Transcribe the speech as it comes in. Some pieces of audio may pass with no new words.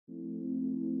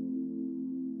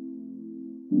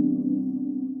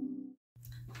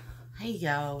Hey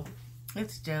y'all,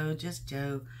 it's Joe, just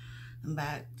Joe. I'm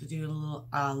back to do a little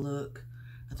eye look.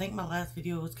 I think my last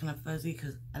video was kind of fuzzy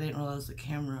because I didn't realize the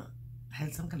camera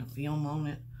had some kind of film on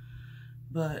it.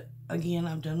 But again,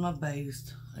 I've done my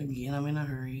base. Again, I'm in a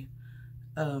hurry.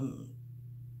 The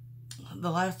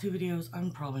last two videos,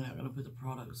 I'm probably not going to put the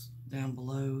products down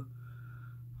below.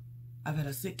 I've had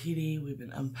a sick kitty. We've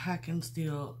been unpacking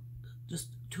still. Just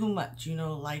too much, you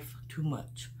know, life too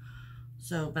much.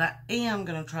 So, but I am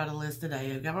going to try to list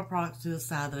today. I've got my products to the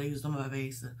side that I used on my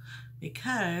base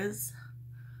because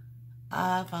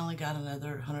I finally got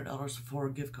another $100 Sephora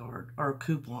gift card or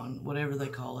coupon, whatever they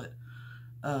call it.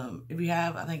 If you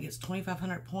have, I think it's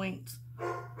 2,500 points.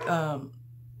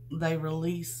 They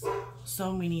release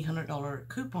so many $100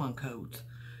 coupon codes,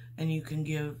 and you can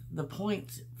give the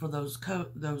points for those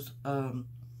 $100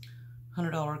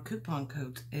 coupon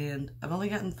codes. And I've only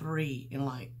gotten 3 in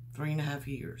like 3.5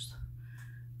 years.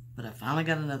 But I finally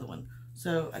got another one.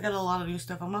 So I got a lot of new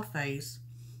stuff on my face.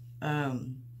 I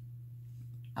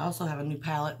also have a new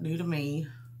palette, new to me,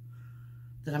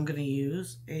 that I'm going to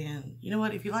use. And you know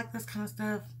what? If you like this kind of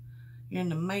stuff, you're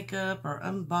into makeup or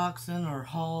unboxing or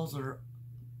hauls or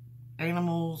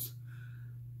animals,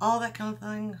 all that kind of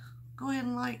thing, go ahead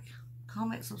and like,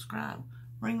 comment, subscribe,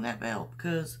 ring that bell,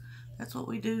 because that's what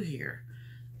we do here.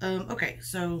 Okay,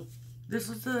 so this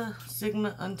is the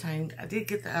Sigma Untamed. I did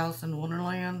get the Alice in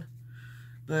Wonderland,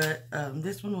 but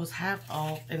this one was half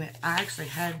off, and I actually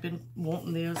had been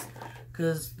wanting this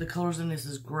because the colors in this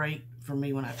is great for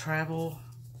me when I travel.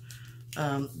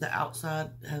 The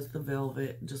outside has the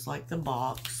velvet, just like the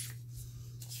box,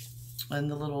 and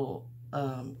the little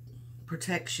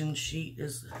protection sheet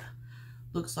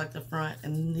looks like the front,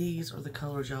 and these are the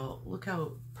colors, y'all. Look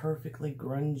how perfectly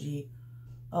grungy.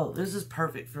 Oh, this is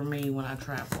perfect for me when I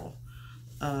travel.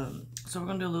 So we're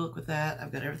going to do a look with that.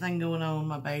 I've got everything going on,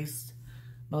 my base,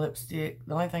 my lipstick.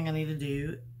 The only thing I need to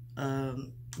do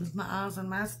is my eyes and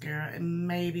mascara and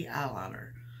maybe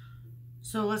eyeliner.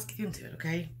 So let's get into it,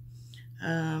 okay?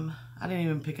 I didn't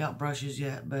even pick out brushes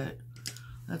yet, but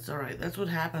that's alright. That's what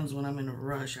happens when I'm in a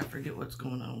rush. I forget what's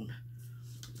going on.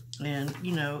 And,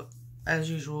 you know,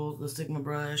 as usual, the Sigma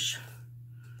brush,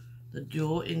 the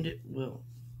dual-ended, well,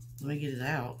 let me get it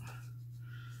out.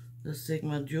 The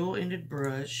Sigma dual-ended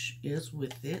brush is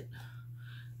with it.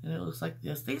 And it looks like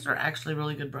this. These are actually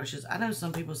really good brushes. I know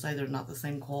some people say they're not the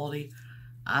same quality.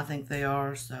 I think they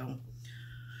are. So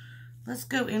let's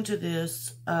go into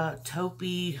this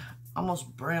taupey,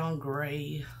 almost brown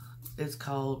gray. It's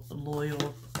called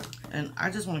Loyal. And I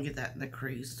just want to get that in the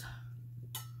crease,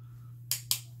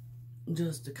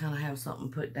 just to kind of have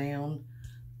something put down.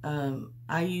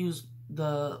 I use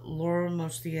the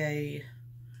Mercier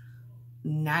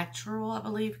Natural, I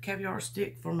believe, Caviar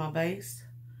stick for my base,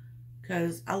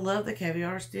 because I love the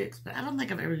Caviar sticks, but I don't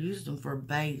think I've ever used them for a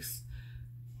base.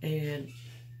 And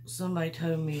somebody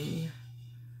told me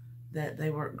that they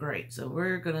work great, so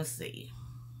we're gonna see.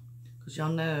 Because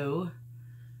y'all know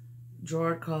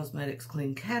Gerard Cosmetics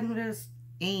Clean Canvas,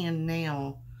 and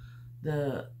now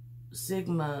the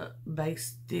Sigma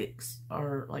base sticks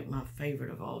are like my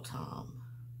favorite of all time.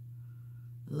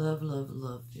 Love, love,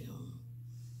 love them.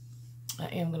 I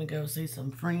am going to go see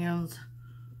some friends.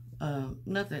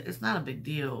 Nothing, it's not a big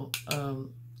deal.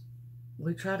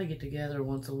 We try to get together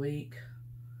once a week.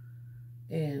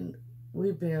 And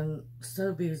we've been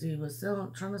so busy with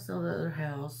trying to sell the other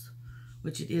house,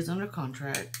 which it is under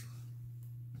contract.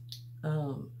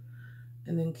 And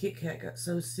then Kit Kat got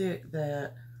so sick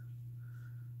that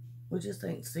we just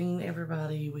ain't seen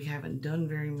everybody. We haven't done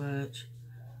very much.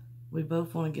 We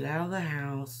both want to get out of the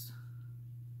house,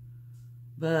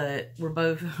 but we're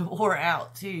both wore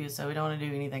out too, so we don't want to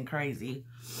do anything crazy.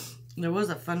 There was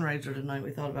a fundraiser tonight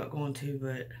we thought about going to,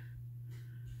 but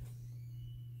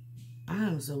I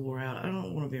am so wore out. I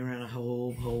don't want to be around a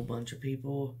whole bunch of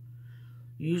people.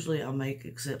 Usually I'll make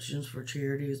exceptions for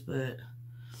charities, but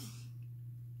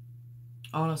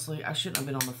honestly, I shouldn't have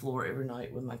been on the floor every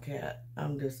night with my cat.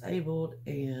 I'm disabled,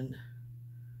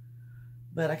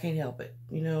 but I can't help it.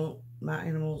 You know, my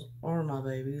animals are my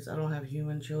babies. I don't have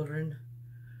human children.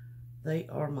 They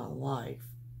are my life.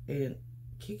 And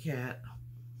Kit Kat,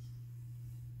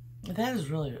 that is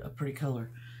really a pretty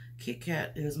color. Kit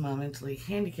Kat is my mentally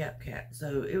handicapped cat,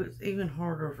 so it was even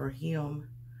harder for him,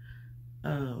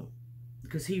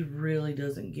 because he really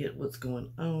doesn't get what's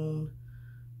going on.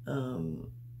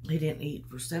 He didn't eat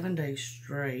for 7 days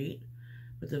straight,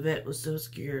 but the vet was so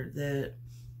scared that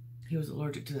he was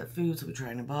allergic to that food, so we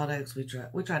tried antibiotics, we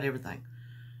tried everything.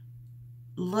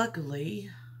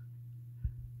 Luckily,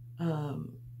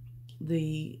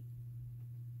 the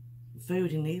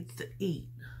food he needs to eat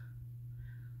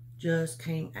just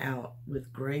came out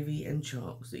with gravy and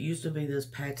chunks. It used to be this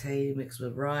pate mixed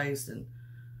with rice, and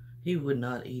he would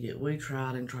not eat it. We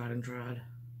tried and tried and tried.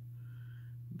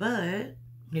 But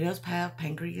he does have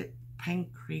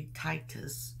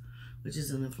pancreatitis, which is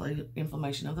an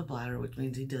inflammation of the bladder, which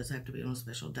means he does have to be on a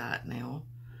special diet now.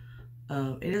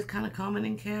 It is kind of common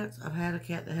in cats. I've had a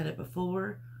cat that had it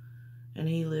before, and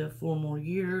he lived 4 more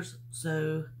years.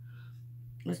 So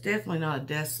it's definitely not a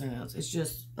death sentence. It's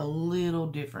just a little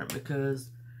different because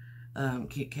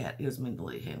Kit Kat is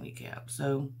mentally handicapped.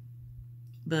 So,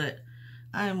 but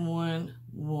I am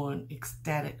one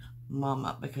ecstatic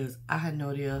mama because I had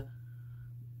no idea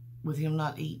with him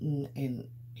not eating and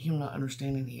him not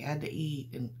understanding he had to eat,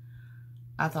 and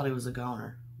I thought he was a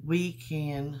goner. We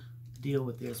can deal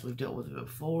with this. We've dealt with it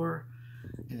before,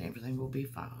 and everything will be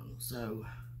fine. So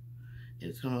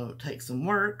it's gonna take some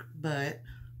work, but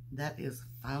that is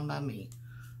fine by me.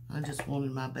 I just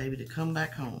wanted my baby to come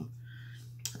back home.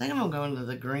 I think I'm gonna go into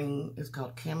the green. It's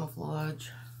called Camouflage.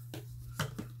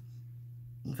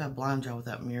 If I blind y'all with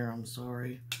that mirror, I'm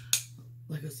sorry.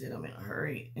 Like I said, I'm in a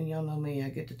hurry, and y'all know me, I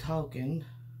get to talking,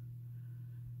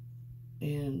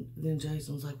 and then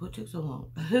Jason's like, what took so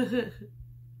long?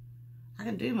 I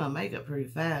can do my makeup pretty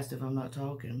fast if I'm not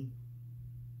talking.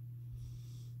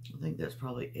 I think that's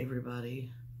probably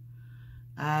everybody.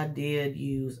 I did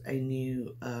use a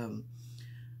new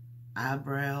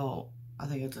eyebrow, I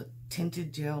think it's a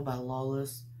tinted gel by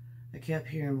Lawless. I kept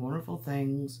hearing wonderful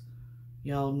things.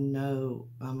 Y'all know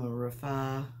I'm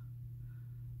a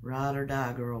ride or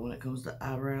die girl when it comes to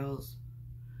eyebrows,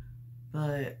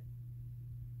 but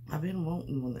I've been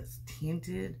wanting one that's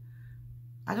tinted.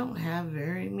 I don't have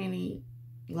very many,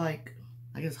 like,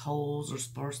 I guess holes or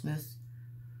sparseness,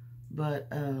 but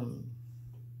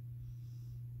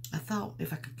I thought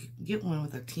if I could get one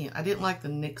with a tint. I didn't like the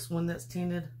NYX one that's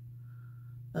tinted,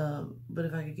 but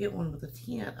if I could get one with a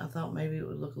tint, I thought maybe it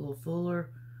would look a little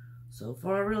fuller. So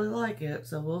far, I really like it,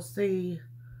 so we'll see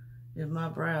if my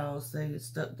brows stay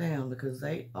stuck down, because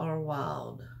they are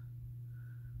wild.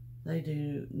 They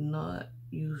do not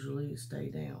usually stay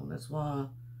down. That's why,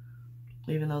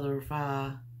 even though the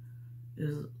Refi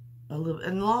is a little,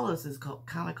 and Lawless is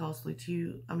kind of costly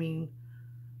too. I mean,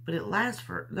 but it lasts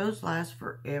those last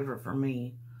forever for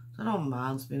me. So I don't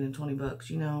mind spending 20 bucks,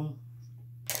 you know.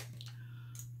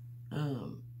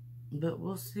 But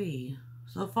we'll see.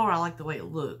 So far, I like the way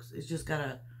it looks. It's just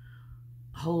gotta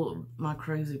hold my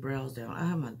crazy brows down. I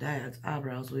have my dad's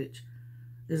eyebrows, which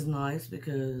is nice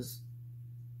because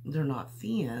they're not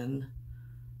thin,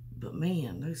 but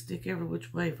man, they stick every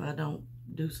which way if I don't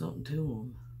do something to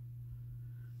them.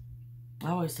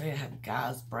 I always say I have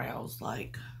guys' brows,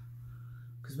 like,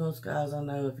 because most guys I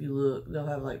know, if you look, they'll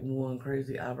have like one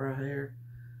crazy eyebrow hair.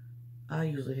 I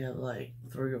usually have like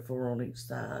 3 or 4 on each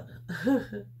side.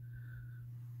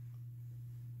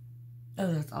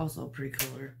 Oh, that's also a pretty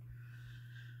color.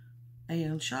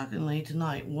 And shockingly,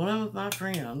 tonight, one of my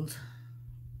friends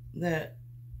that,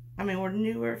 I mean, we're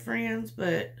newer friends,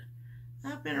 but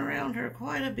I've been around her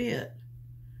quite a bit.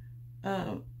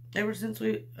 Ever since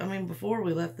before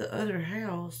we left the other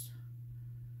house.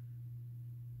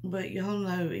 But y'all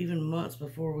know, even months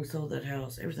before we sold that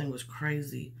house, everything was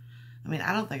crazy. I mean,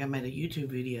 I don't think I made a YouTube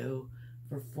video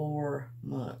for 4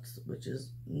 months, which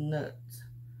is nuts.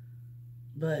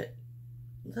 But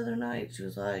the other night, she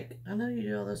was like, I know you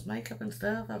do all this makeup and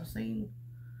stuff. I've seen,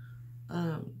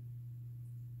 and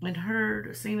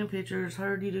seen in pictures,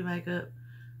 heard you do makeup.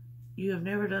 You have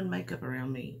never done makeup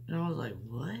around me. And I was like,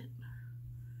 what?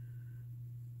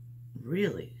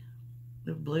 Really?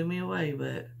 It blew me away,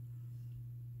 but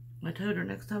I told her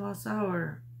next time I saw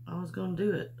her, I was going to do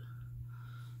it.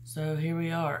 So here we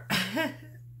are.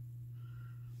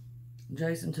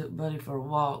 Jason took Buddy for a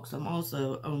walk, so I'm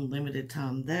also on limited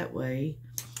time that way.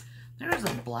 There's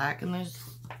a black in this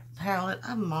palette.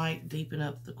 I might deepen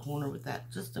up the corner with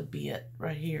that just a bit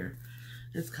right here.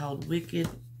 It's called Wicked.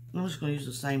 I'm just going to use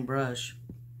the same brush.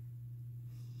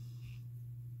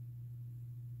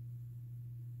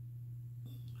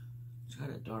 Try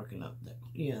to darken up that.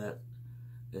 Yeah,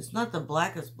 it's not the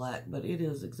blackest black, but it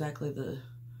is exactly the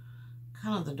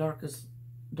kind of the darkness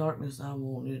I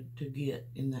wanted to get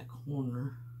in that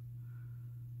corner.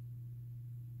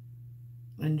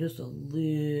 And just a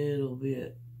little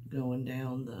bit going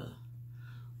down the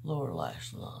lower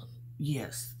lash line.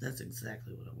 Yes, that's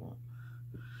exactly what I want.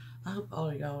 I hope all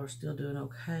of y'all are still doing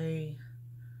okay.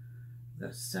 I've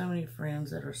got so many friends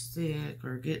that are sick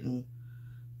or getting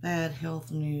bad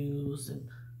health news, and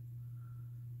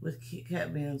with Kit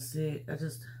Kat being sick, I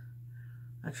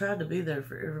tried to be there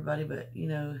for everybody, but you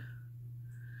know,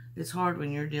 It's hard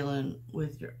when you're dealing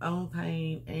with your own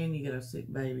pain and you got a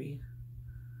sick baby.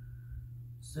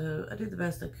 So I did the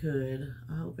best I could.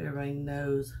 I hope everybody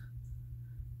knows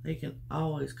they can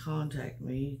always contact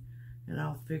me and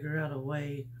I'll figure out a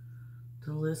way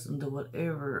to listen to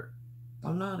whatever.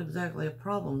 I'm not exactly a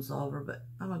problem solver, but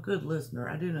I'm a good listener.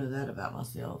 I do know that about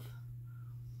myself.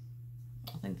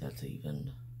 I think that's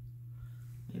even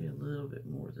maybe a little bit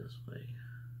more this way.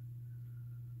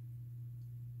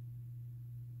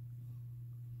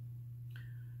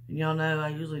 And y'all know I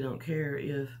usually don't care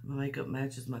if my makeup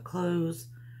matches my clothes.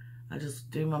 I just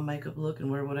do my makeup look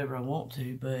and wear whatever I want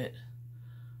to, but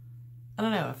I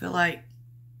don't know. I feel like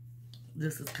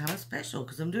this is kind of special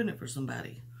because I'm doing it for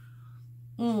somebody.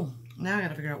 Now I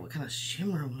gotta figure out what kind of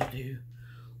shimmer I'm gonna do.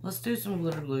 Let's do some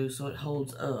glitter glue so it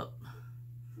holds up.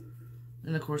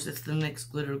 And of course it's the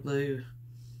NYX glitter glue.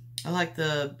 I like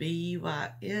the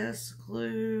BYS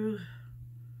glue.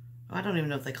 I don't even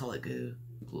know if they call it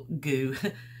glue.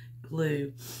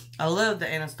 I love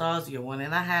the Anastasia one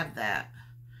and I have that.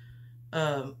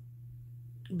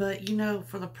 But you know,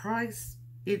 for the price,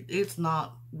 it's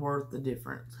not worth the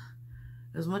difference.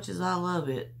 As much as I love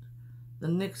it, the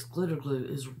NYX glitter glue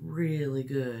is really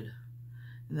good.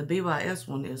 And the BYS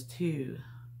one is too.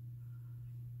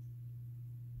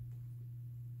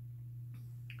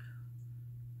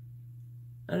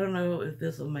 I don't know if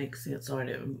this will make sense. Sorry,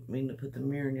 I didn't mean to put the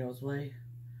mirror in y'all's way.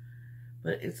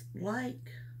 But it's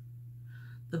like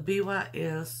the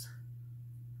BYS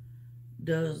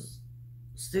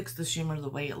sticks the shimmer the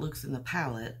way it looks in the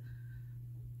palette.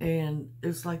 And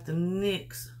it's like the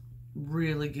NYX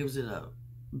really gives it a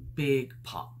big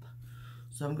pop.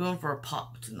 So I'm going for a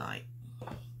pop tonight.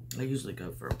 I usually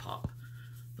go for a pop.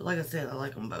 But like I said, I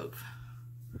like them both.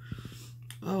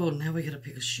 Oh, now we gotta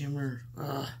pick a shimmer.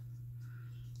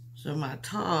 So my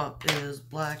top is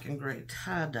black and gray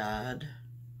tie-dyed.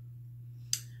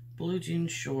 Blue jean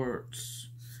shorts.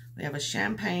 We have a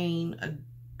champagne, a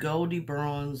goldy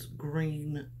bronze,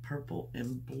 green, purple,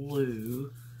 and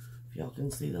blue. If y'all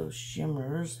can see those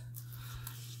shimmers.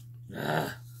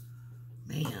 Man.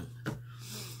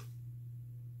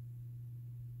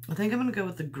 I think I'm going to go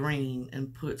with the green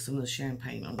and put some of the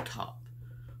champagne on top.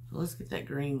 So let's get that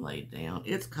green laid down.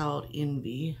 It's called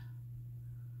Envy.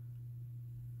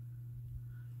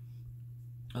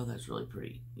 Oh, that's really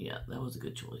pretty. Yeah, that was a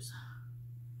good choice.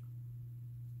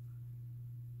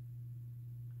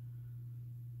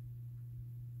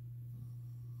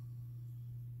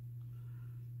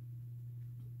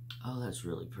 Oh, that's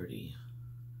really pretty.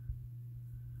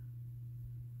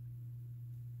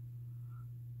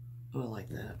 Oh, I like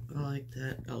that. I like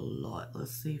that a lot.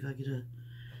 Let's see if I get a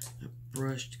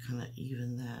brush to kind of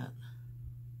even that.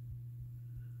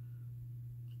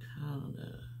 Kind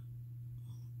of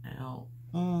out.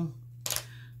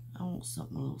 I want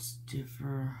something a little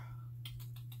stiffer.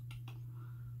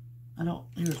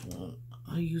 Here's one.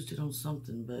 I used it on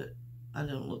something, but I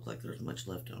don't look like there's much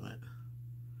left on it.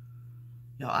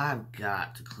 Y'all, I've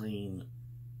got to clean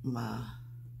my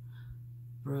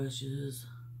brushes.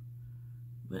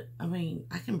 But, I mean,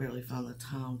 I can barely find the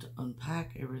time to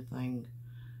unpack everything.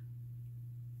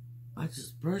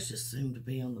 Brushes seem to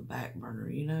be on the back burner,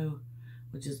 you know?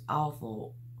 Which is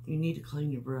awful. You need to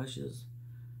clean your brushes.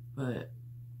 But,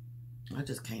 I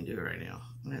just can't do it right now.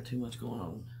 I got too much going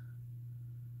on.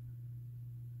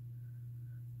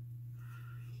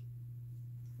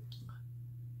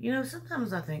 You know,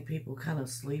 sometimes I think people kind of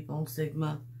sleep on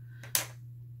Sigma.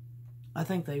 I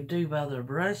think they do by their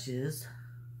brushes.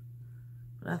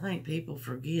 But I think people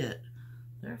forget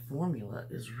their formula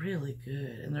is really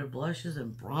good. And their blushes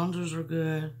and bronzers are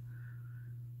good.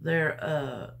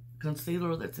 Their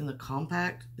concealer that's in the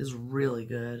compact is really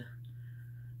good.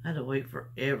 I had to wait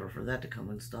forever for that to come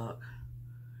in stock.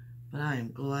 But I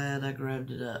am glad I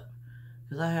grabbed it up.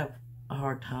 Because I have a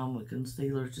hard time with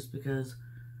concealers just because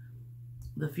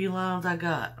the few lines I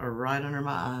got are right under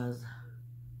my eyes.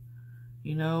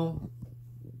 You know?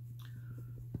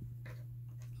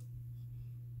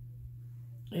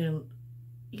 And,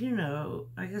 you know,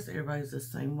 I guess everybody's the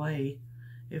same way.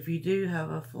 If you do have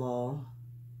a flaw,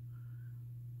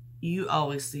 you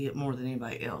always see it more than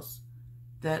anybody else.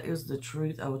 That is the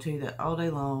truth. I will tell you that all day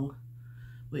long.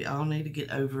 We all need to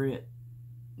get over it.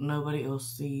 Nobody else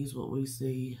sees what we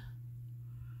see.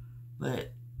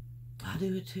 But I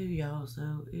do it too, y'all.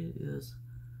 So it is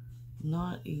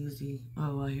not easy.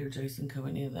 Oh, I hear Jason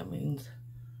coming in. That means...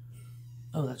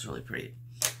 Oh, that's really pretty.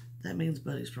 That means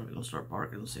Buddy's probably going to start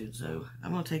barking soon. So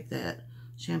I'm going to take that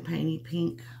champagne-y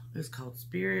pink. It's called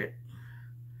Spirit.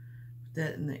 Put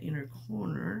that in the inner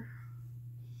corner.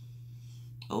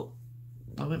 Oh,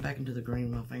 I went back into the green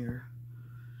with my finger.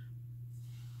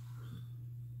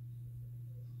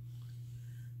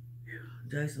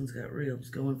 Jason's got ribs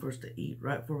going for us to eat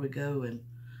right before we go, and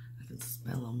I can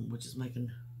smell them, which is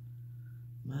making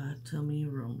my tummy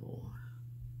rumble.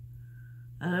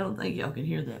 I don't think y'all can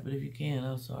hear that, but if you can,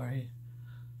 I'm sorry.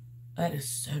 That is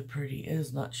so pretty. It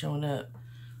is not showing up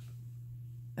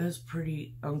as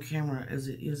pretty on camera as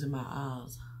it is in my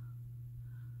eyes.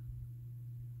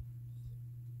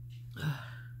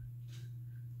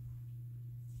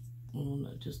 I'm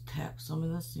gonna just tap some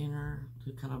in the center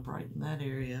to kind of brighten that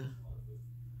area.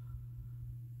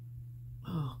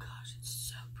 Oh gosh, it's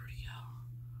so pretty, y'all.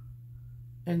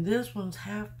 And this one's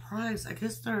half price. I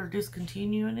guess they're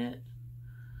discontinuing it.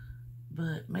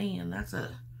 But man, that's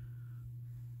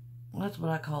what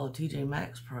I call a TJ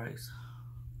Maxx price.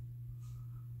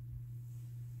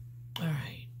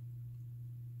 Alright.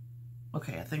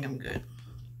 Okay, I think I'm good.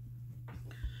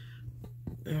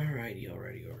 Alrighty.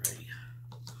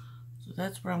 So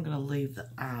that's where I'm going to leave the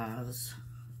eyes.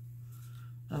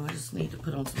 Oh, I just need to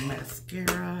put on some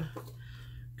mascara,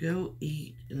 go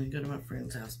eat, and then go to my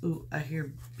friend's house. Ooh, I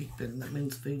hear beeping. That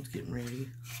means food's getting ready.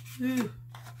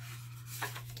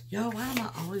 Yo, why am I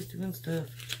always doing stuff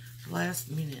last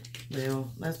minute?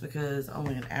 Well, that's because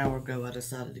only an hour ago I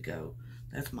decided to go.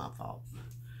 That's my fault.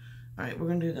 Alright, we're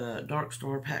going to do the Dark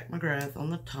Star Pack McGrath on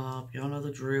the top. Y'all know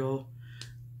the drill.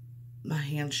 My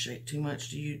hands shake too much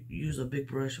to use a big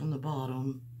brush on the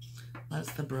bottom.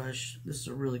 That's the brush. This is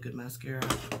a really good mascara.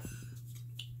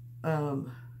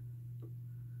 One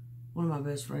of my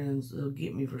best friends will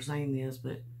get me for saying this,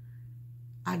 but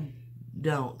I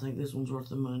don't think this one's worth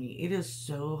the money. It is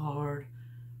so hard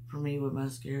for me with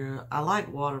mascara. I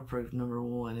like waterproof, number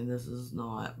one, and this is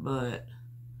not, but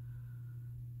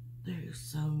there's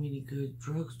so many good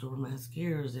drugstore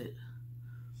mascaras that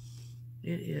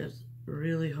it is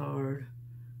really hard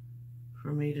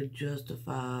for me to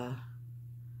justify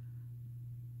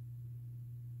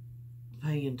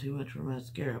paying too much for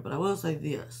mascara. But I will say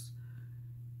this.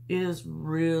 It is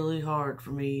really hard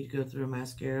for me to go through a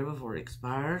mascara before it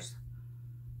expires.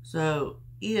 So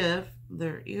if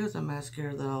there is a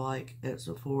mascara that I like at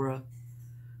Sephora,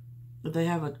 if they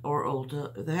have it, or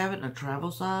Ulta, if they have it in a travel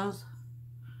size,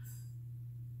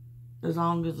 as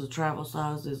long as the travel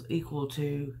size is equal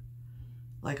to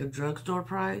like a drugstore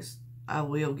price, I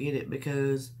will get it,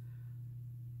 because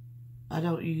I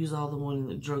don't use all the one in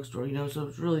the drugstore, you know, so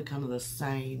it's really kind of the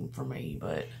same for me.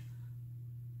 But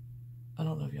I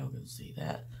don't know if y'all can see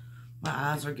that. My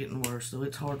eyes are getting worse, so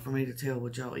it's hard for me to tell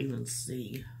what y'all even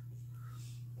see,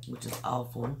 which is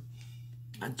awful.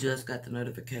 I just got the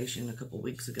notification a couple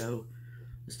weeks ago.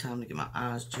 It's time to get my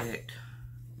eyes checked.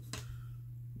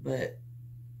 But,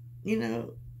 you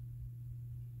know,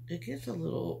 it gets a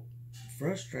little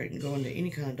frustrating going to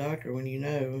any kind of doctor when you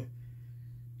know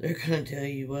they're going to tell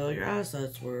you, well, your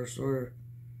eyesight's worse, or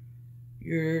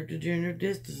your degenerative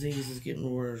disc disease is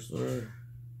getting worse, or it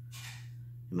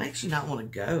makes you not want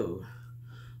to go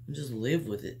and just live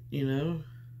with it, you know.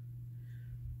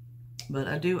 But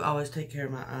I do always take care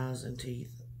of my eyes and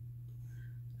teeth.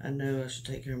 I know I should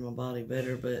take care of my body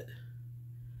better, but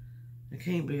I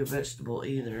can't be a vegetable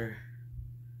either.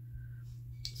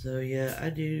 So yeah,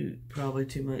 I do probably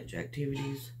too much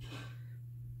activities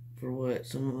for what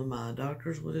some of my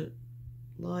doctors would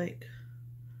like.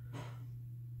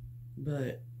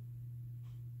 But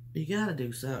you gotta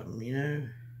do something, you know.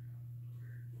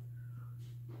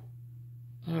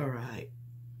 Alright.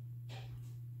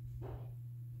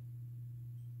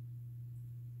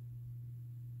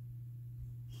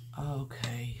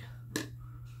 Okay.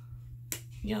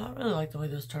 Yeah, I really like the way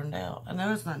this turned out. I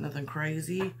know it's not nothing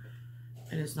crazy,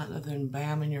 and it's not nothing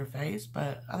bam in your face,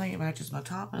 but I think it matches my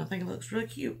top, and I think it looks really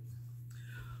cute.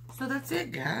 So that's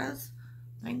it, guys.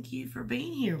 Thank you for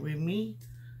being here with me.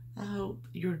 I hope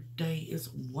your day is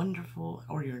wonderful,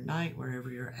 or your night,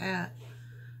 wherever you're at.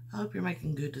 I hope you're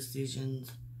making good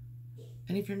decisions.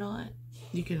 And if you're not,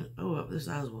 you can, oh, this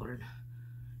eye's watered.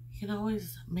 You can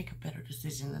always make a better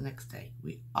decision the next day.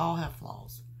 We all have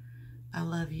flaws. I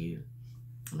love you,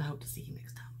 and I hope to see you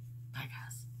next time. Bye,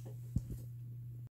 guys.